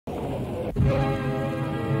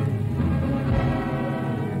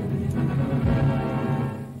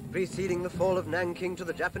Preceding the fall of Nanking to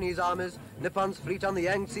the Japanese armies, Nippon's fleet on the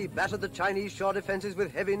Yangtze battered the Chinese shore defenses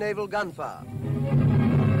with heavy naval gunfire.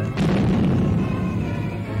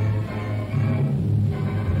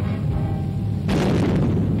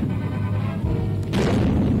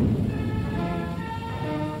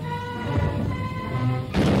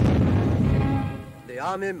 The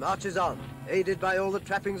army marches on, aided by all the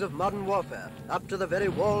trappings of modern warfare, up to the very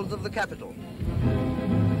walls of the capital.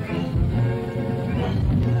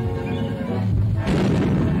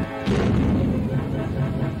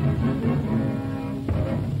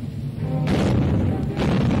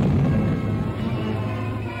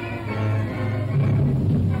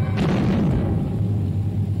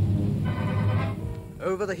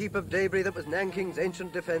 Over the heap of debris that was Nanking's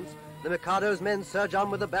ancient defense, the Mikado's men surge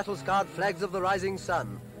on with the battle-scarred flags of the rising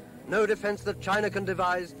sun. No defense that China can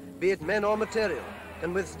devise, be it men or material,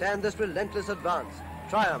 can withstand this relentless advance.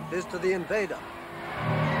 Triumph is to the invader.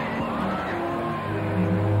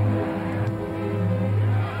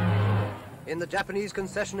 In the Japanese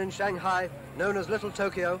concession in Shanghai, known as Little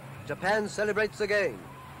Tokyo, Japan celebrates again.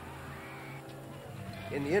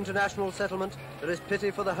 In the international settlement, there is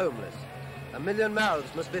pity for the homeless. 1 million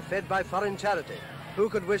mouths must be fed by foreign charity. Who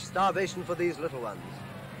could wish starvation for these little ones?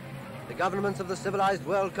 The governments of the civilized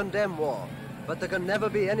world condemn war, but there can never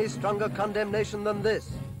be any stronger condemnation than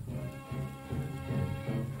this.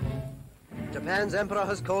 Japan's emperor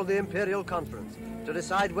has called the Imperial Conference to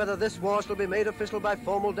decide whether this war shall be made official by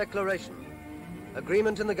formal declaration.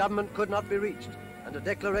 Agreement in the government could not be reached, and a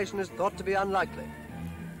declaration is thought to be unlikely.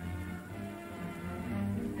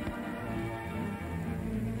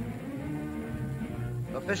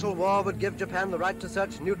 Official war would give Japan the right to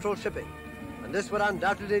search neutral shipping, and this would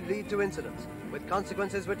undoubtedly lead to incidents, with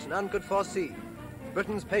consequences which none could foresee.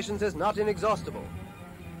 Britain's patience is not inexhaustible.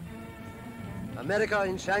 America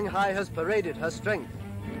in Shanghai has paraded her strength.